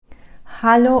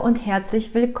Hallo und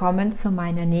herzlich willkommen zu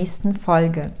meiner nächsten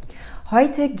Folge.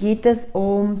 Heute geht es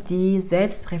um die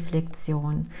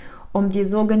Selbstreflexion, um die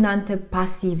sogenannte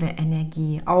passive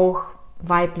Energie, auch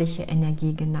weibliche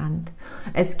Energie genannt.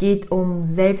 Es geht um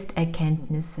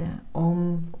Selbsterkenntnisse,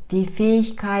 um die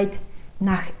Fähigkeit,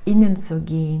 nach innen zu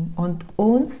gehen und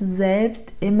uns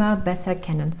selbst immer besser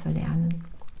kennenzulernen.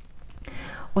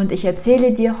 Und ich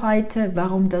erzähle dir heute,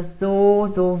 warum das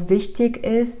so wichtig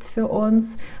ist für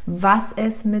uns, was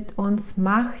es mit uns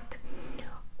macht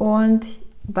und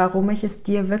warum ich es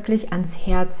dir wirklich ans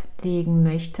Herz legen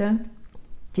möchte,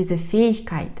 diese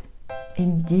Fähigkeit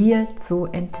in dir zu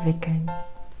entwickeln.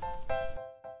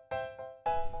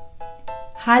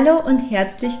 Hallo und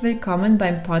herzlich willkommen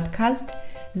beim Podcast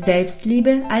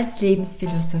Selbstliebe als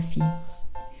Lebensphilosophie.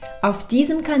 Auf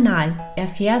diesem Kanal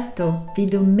erfährst du, wie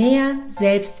du mehr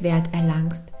Selbstwert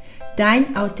erlangst,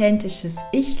 dein authentisches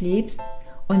Ich lebst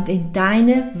und in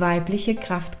deine weibliche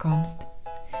Kraft kommst,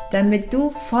 damit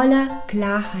du voller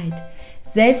Klarheit,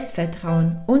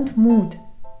 Selbstvertrauen und Mut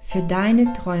für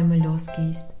deine Träume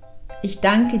losgehst. Ich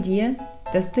danke dir,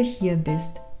 dass du hier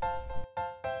bist.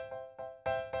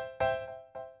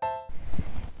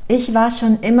 Ich war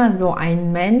schon immer so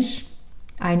ein Mensch,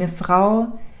 eine Frau,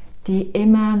 die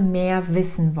immer mehr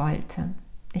wissen wollte.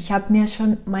 Ich habe mir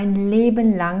schon mein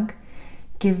Leben lang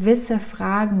gewisse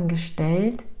Fragen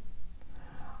gestellt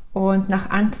und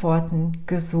nach Antworten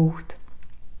gesucht.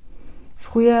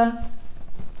 Früher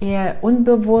eher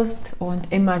unbewusst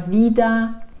und immer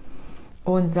wieder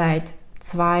und seit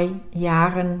 2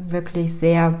 Jahren wirklich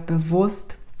sehr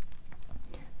bewusst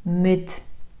mit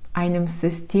einem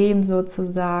System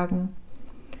sozusagen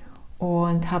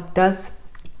und habe das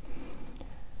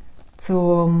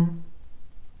zu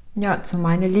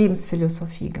meiner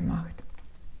Lebensphilosophie gemacht.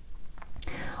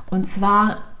 Und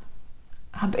zwar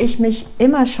habe ich mich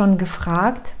immer schon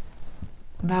gefragt,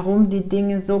 warum die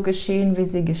Dinge so geschehen, wie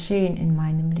sie geschehen in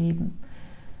meinem Leben.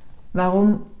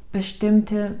 Warum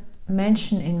bestimmte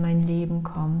Menschen in mein Leben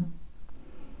kommen.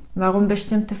 Warum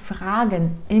bestimmte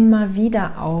Fragen immer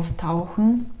wieder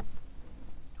auftauchen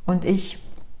und ich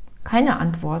keine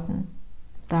Antworten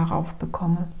darauf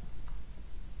bekomme.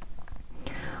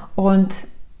 Und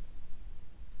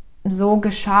so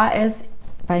geschah es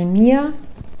bei mir,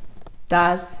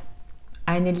 dass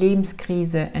eine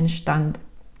Lebenskrise entstand,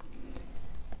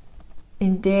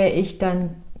 in der ich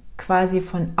dann quasi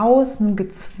von außen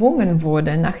gezwungen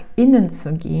wurde, nach innen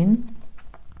zu gehen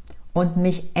und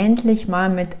mich endlich mal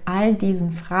mit all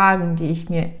diesen Fragen, die ich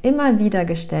mir immer wieder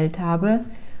gestellt habe,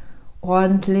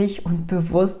 ordentlich und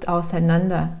bewusst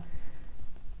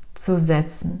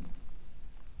auseinanderzusetzen.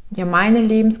 Ja, meine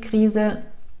Lebenskrise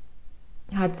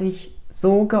hat sich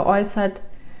so geäußert,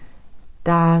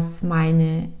 dass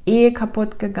meine Ehe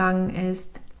kaputt gegangen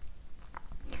ist.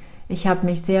 Ich habe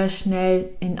mich sehr schnell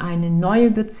in eine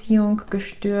neue Beziehung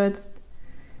gestürzt,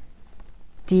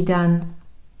 die dann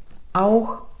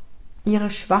auch ihre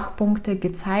Schwachpunkte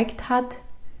gezeigt hat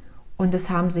und es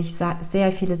haben sich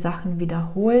sehr viele Sachen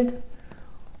wiederholt.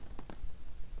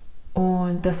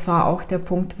 Und das war auch der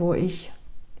Punkt, wo ich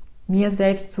mir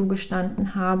selbst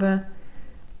zugestanden habe,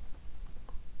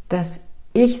 dass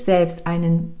ich selbst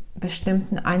einen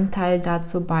bestimmten Anteil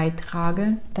dazu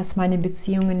beitrage, dass meine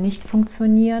Beziehungen nicht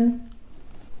funktionieren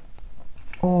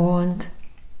und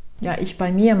ich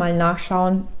bei mir mal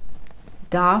nachschauen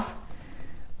darf,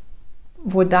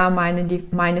 wo da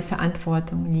meine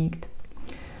Verantwortung liegt.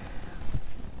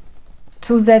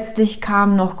 Zusätzlich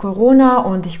kam noch Corona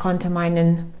und ich konnte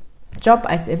meinen Job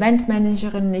als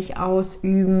Eventmanagerin nicht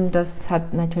ausüben. Das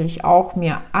hat natürlich auch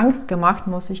mir Angst gemacht,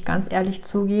 muss ich ganz ehrlich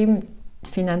zugeben.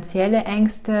 Finanzielle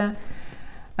Ängste,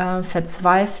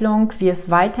 Verzweiflung, wie es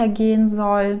weitergehen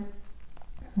soll.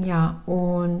 Ja,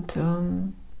 und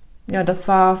das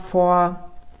war vor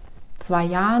 2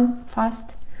 Jahren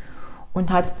fast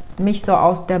und hat mich so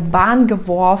aus der Bahn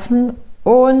geworfen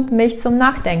und mich zum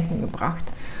Nachdenken gebracht.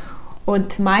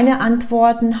 Und meine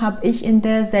Antworten habe ich in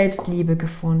der Selbstliebe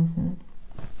gefunden.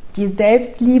 Die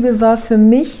Selbstliebe war für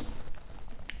mich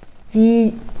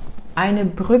wie eine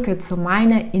Brücke zu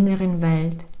meiner inneren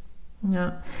Welt.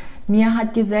 Ja. Mir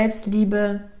hat die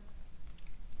Selbstliebe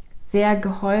sehr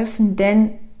geholfen,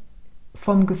 denn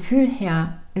vom Gefühl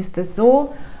her ist es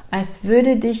so, als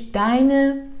würde dich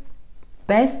deine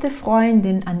beste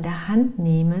Freundin an der Hand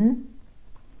nehmen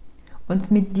und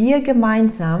mit dir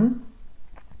gemeinsam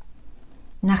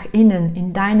nach innen,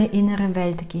 in deine innere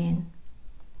Welt gehen,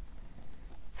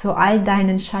 zu all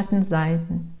deinen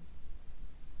Schattenseiten.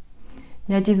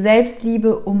 Ja, die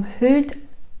Selbstliebe umhüllt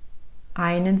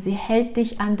einen, sie hält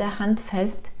dich an der Hand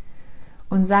fest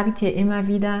und sagt dir immer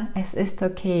wieder, es ist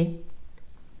okay.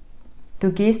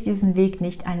 Du gehst diesen Weg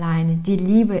nicht alleine. Die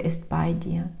Liebe ist bei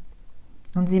dir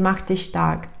und sie macht dich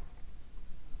stark.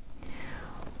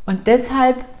 Und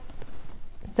deshalb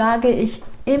sage ich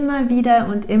immer wieder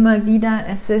und immer wieder,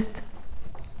 es ist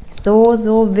so,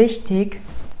 so wichtig,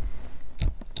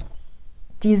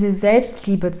 diese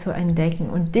Selbstliebe zu entdecken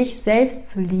und dich selbst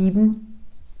zu lieben,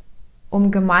 um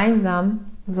gemeinsam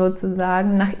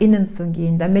sozusagen nach innen zu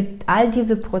gehen, damit all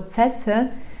diese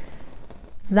Prozesse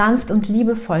sanft und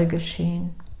liebevoll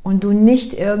geschehen und du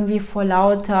nicht irgendwie vor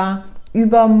lauter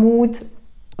Übermut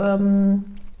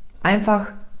einfach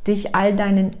dich all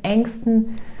deinen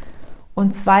Ängsten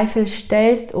und Zweifel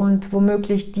stellst und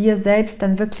womöglich dir selbst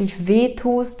dann wirklich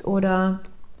wehtust oder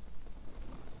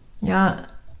ja,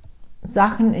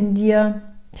 Sachen in dir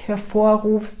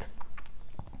hervorrufst,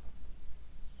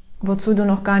 wozu du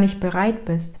noch gar nicht bereit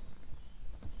bist.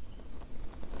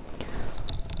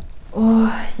 Oh,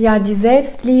 ja, die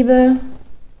Selbstliebe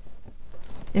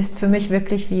ist für mich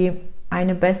wirklich wie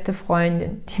eine beste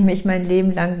Freundin, die mich mein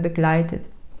Leben lang begleitet,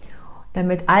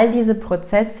 damit all diese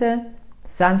Prozesse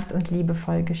sanft und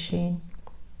liebevoll geschehen.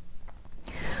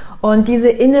 Und diese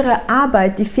innere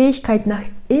Arbeit, die Fähigkeit nach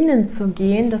innen zu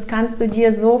gehen, das kannst du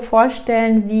dir so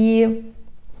vorstellen wie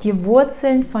die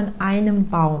Wurzeln von einem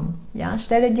Baum. Ja,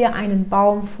 stelle dir einen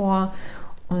Baum vor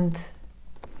und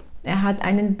er hat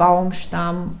einen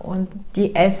Baumstamm und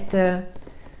die Äste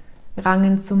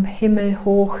rangen zum Himmel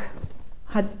hoch,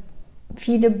 hat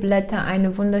viele Blätter,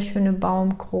 eine wunderschöne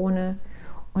Baumkrone.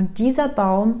 Und dieser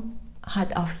Baum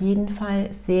hat auf jeden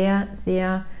Fall sehr,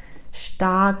 sehr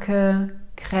starke,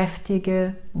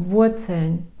 kräftige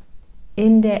Wurzeln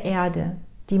in der Erde,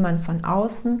 die man von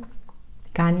außen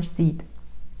gar nicht sieht.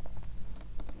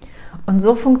 Und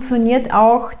so funktioniert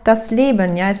auch das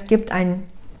Leben. Ja, es gibt ein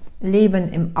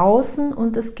Leben im Außen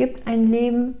und es gibt ein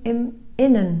Leben im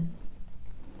Innen.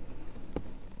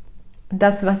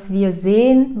 Das, was wir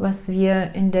sehen, was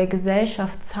wir in der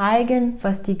Gesellschaft zeigen,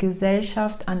 was die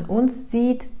Gesellschaft an uns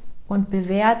sieht und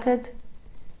bewertet,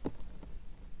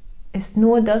 ist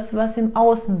nur das, was im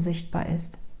Außen sichtbar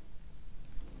ist.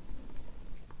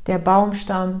 Der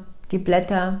Baumstamm, die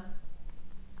Blätter.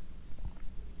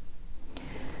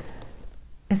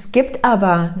 Es gibt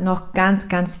aber noch ganz,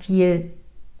 ganz viel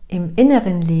im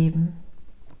inneren Leben.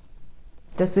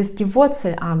 Das ist die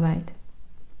Wurzelarbeit.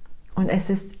 Und es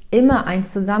ist immer ein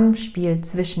Zusammenspiel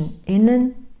zwischen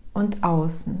innen und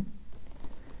außen.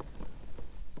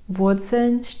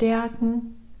 Wurzeln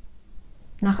stärken,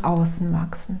 nach außen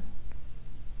wachsen.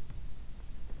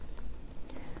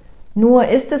 Nur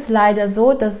ist es leider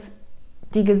so, dass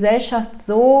die Gesellschaft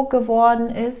so geworden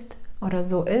ist oder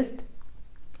so ist,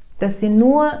 dass sie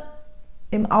nur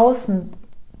im Außen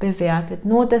bewertet,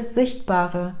 nur das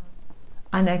Sichtbare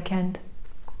anerkennt.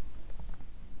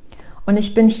 Und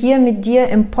ich bin hier mit dir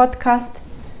im Podcast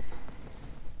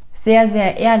sehr,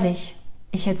 sehr ehrlich.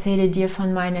 Ich erzähle dir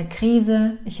von meiner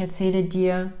Krise, ich erzähle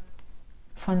dir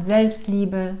von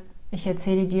Selbstliebe, ich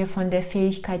erzähle dir von der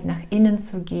Fähigkeit, nach innen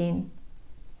zu gehen.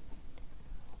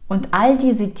 Und all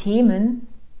diese Themen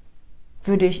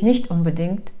würde ich nicht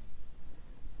unbedingt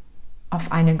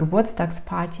auf einer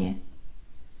Geburtstagsparty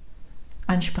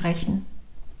ansprechen.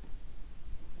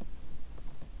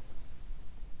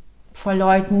 Vor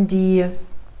Leuten, die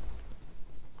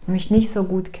mich nicht so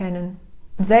gut kennen.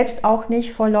 Selbst auch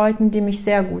nicht vor Leuten, die mich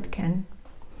sehr gut kennen.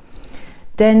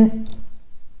 Denn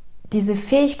diese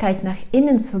Fähigkeit, nach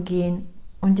innen zu gehen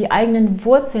und die eigenen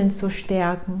Wurzeln zu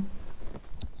stärken,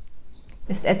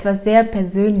 ist etwas sehr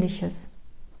Persönliches.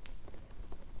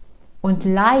 Und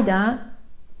leider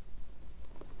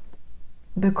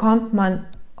bekommt man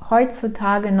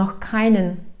heutzutage noch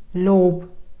keinen Lob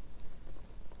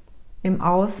im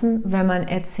Außen, wenn man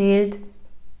erzählt,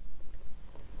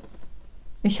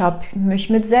 ich habe mich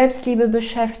mit Selbstliebe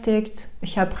beschäftigt,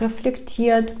 ich habe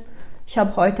reflektiert, ich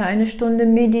habe heute eine Stunde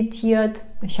meditiert,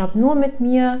 ich habe nur mit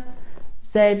mir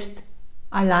selbst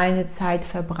alleine Zeit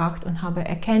verbracht und habe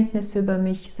Erkenntnisse über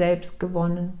mich selbst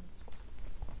gewonnen.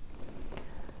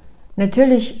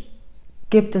 Natürlich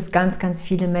gibt es ganz, ganz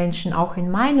viele Menschen auch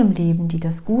in meinem Leben, die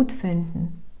das gut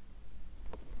finden.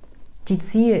 Die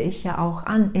ziehe ich ja auch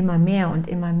an, immer mehr und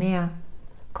immer mehr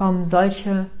kommen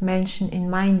solche Menschen in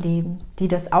mein Leben, die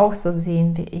das auch so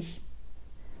sehen wie ich.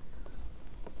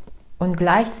 Und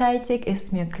gleichzeitig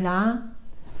ist mir klar,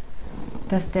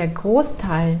 dass der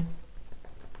Großteil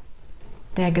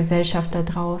der Gesellschaft da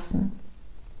draußen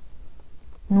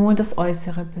nur das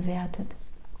Äußere bewertet.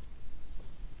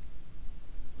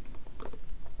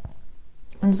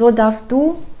 Und so darfst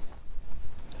du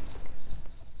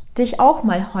dich auch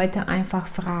mal heute einfach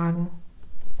fragen,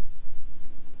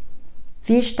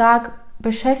 wie stark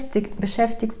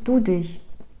beschäftigst du dich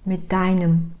mit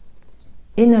deinem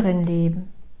inneren Leben?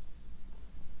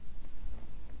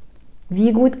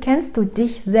 Wie gut kennst du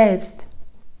dich selbst?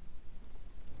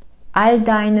 All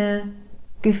deine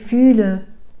Gefühle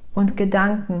und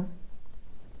Gedanken,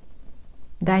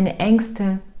 deine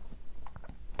Ängste,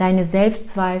 deine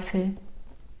Selbstzweifel.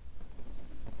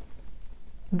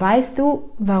 Weißt du,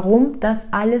 warum das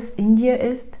alles in dir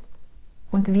ist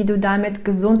und wie du damit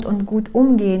gesund und gut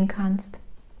umgehen kannst?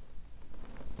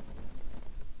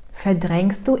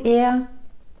 Verdrängst du eher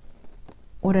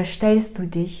oder stellst du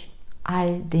dich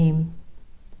all dem?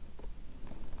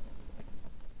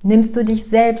 Nimmst du dich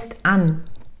selbst an?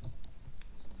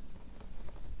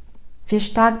 Wie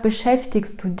stark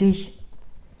beschäftigst du dich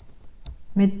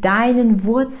mit deinen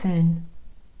Wurzeln?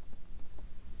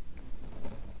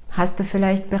 Hast du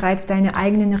vielleicht bereits deine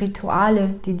eigenen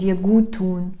Rituale, die dir gut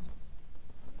tun?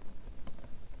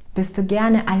 Bist du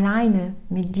gerne alleine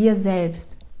mit dir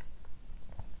selbst?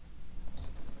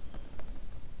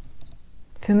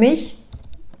 Für mich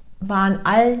waren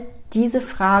all diese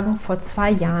Fragen vor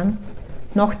 2 Jahren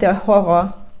noch der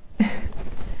Horror.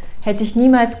 Hätte ich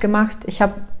niemals gemacht. Ich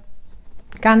habe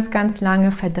ganz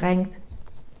lange verdrängt.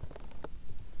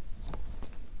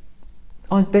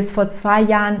 Und bis vor 2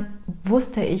 Jahren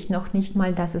wusste ich noch nicht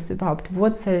mal, dass es überhaupt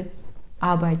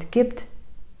Wurzelarbeit gibt.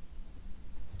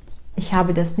 Ich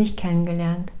habe das nicht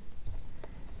kennengelernt.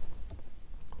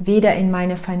 Weder in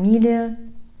meiner Familie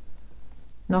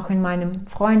noch in meinem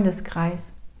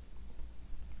Freundeskreis.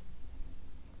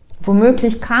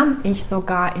 Womöglich kam ich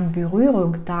sogar in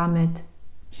Berührung damit,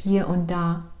 hier und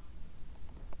da.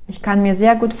 Ich kann mir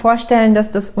sehr gut vorstellen,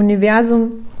 dass das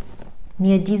Universum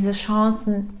mir diese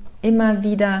Chancen immer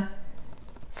wieder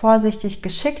vorsichtig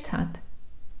geschickt hat.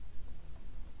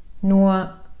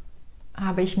 Nur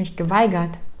habe ich mich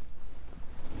geweigert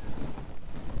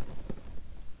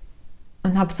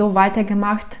und habe so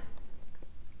weitergemacht,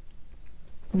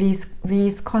 wie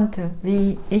es konnte,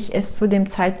 wie ich es zu dem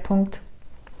Zeitpunkt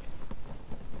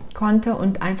konnte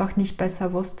und einfach nicht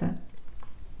besser wusste.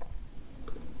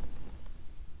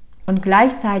 Und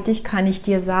gleichzeitig kann ich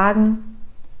dir sagen,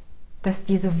 dass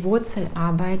diese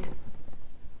Wurzelarbeit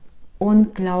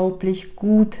unglaublich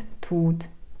gut tut.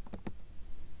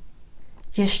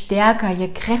 Je stärker, je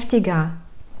kräftiger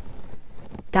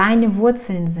deine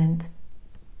Wurzeln sind,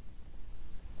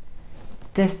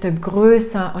 desto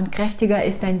größer und kräftiger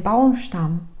ist dein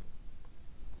Baumstamm.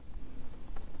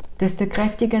 Desto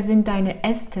kräftiger sind deine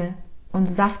Äste und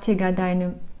saftiger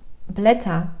deine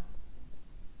Blätter.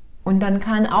 Und dann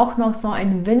kann auch noch so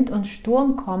ein Wind und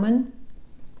Sturm kommen.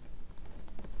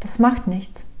 Das macht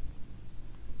nichts.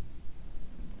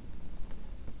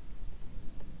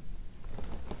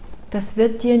 Das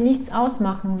wird dir nichts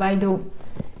ausmachen, weil du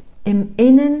im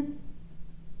Innen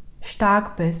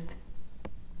stark bist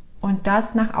und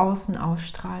das nach außen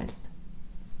ausstrahlst.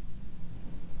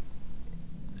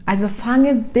 Also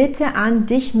fange bitte an,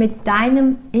 dich mit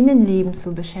deinem Innenleben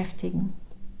zu beschäftigen.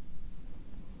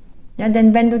 Ja,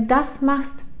 denn wenn du das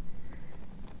machst,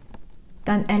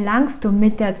 dann erlangst du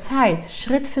mit der Zeit,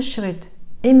 Schritt für Schritt,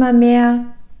 immer mehr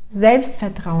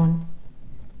Selbstvertrauen,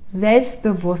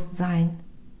 Selbstbewusstsein,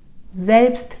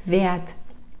 Selbstwert,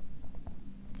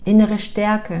 innere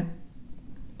Stärke.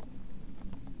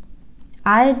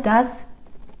 All das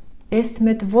ist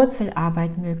mit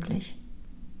Wurzelarbeit möglich.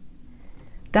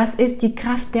 Das ist die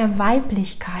Kraft der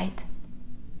Weiblichkeit.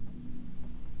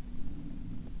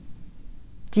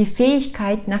 Die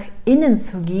Fähigkeit, nach innen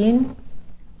zu gehen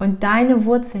und deine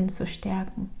Wurzeln zu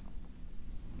stärken.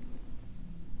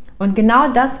 Und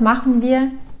genau das machen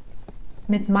wir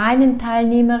mit meinen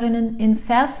Teilnehmerinnen in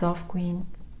Self-Love Queen.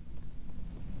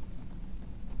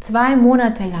 2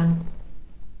 Monate lang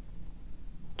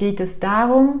geht es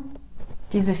darum,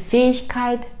 diese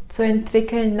Fähigkeit zu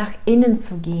entwickeln, nach innen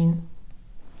zu gehen.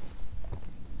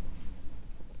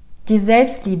 Die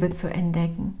Selbstliebe zu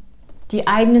entdecken, die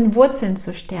eigenen Wurzeln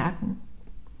zu stärken,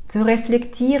 zu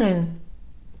reflektieren,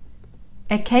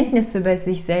 Erkenntnisse über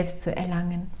sich selbst zu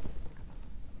erlangen,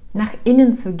 nach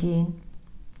innen zu gehen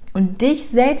und dich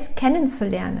selbst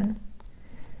kennenzulernen,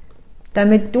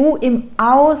 damit du im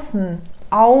Außen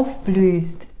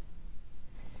aufblühst.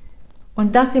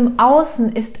 Und das im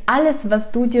Außen ist alles,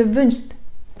 was du dir wünschst.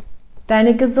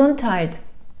 Deine Gesundheit,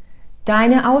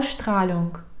 deine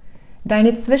Ausstrahlung,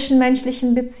 deine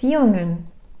zwischenmenschlichen Beziehungen,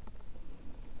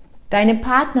 deine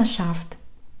Partnerschaft,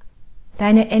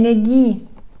 deine Energie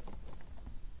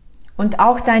und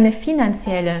auch deine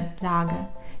finanzielle Lage.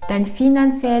 Dein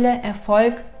finanzieller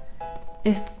Erfolg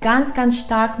ist ganz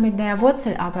stark mit der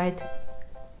Wurzelarbeit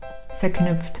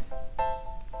verknüpft.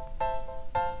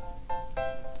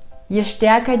 Je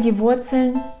stärker die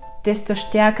Wurzeln, desto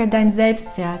stärker dein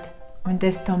Selbstwert und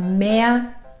desto mehr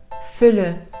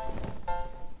Fülle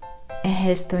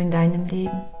erhältst du in deinem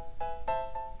Leben.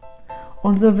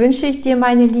 Und so wünsche ich dir,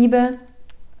 meine Liebe,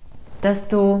 dass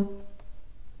du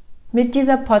mit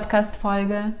dieser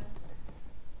Podcast-Folge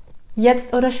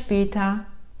jetzt oder später,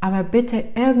 aber bitte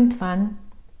irgendwann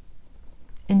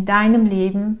in deinem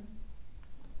Leben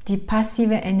die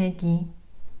passive Energie,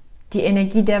 die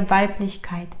Energie der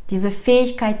Weiblichkeit, diese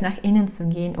Fähigkeit nach innen zu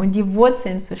gehen und die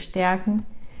Wurzeln zu stärken,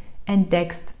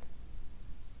 entdeckst.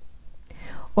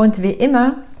 Und wie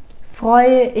immer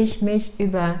freue ich mich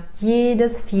über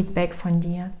jedes Feedback von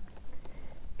dir,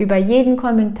 über jeden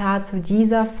Kommentar zu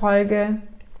dieser Folge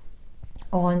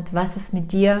und was es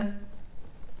mit dir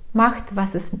macht,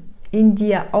 was es in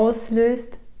dir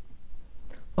auslöst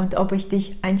und ob ich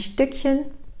dich ein Stückchen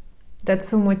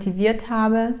dazu motiviert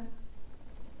habe,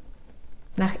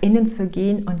 nach innen zu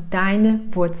gehen und deine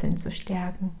Wurzeln zu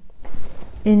stärken.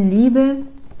 In Liebe,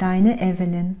 deine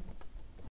Evelyn.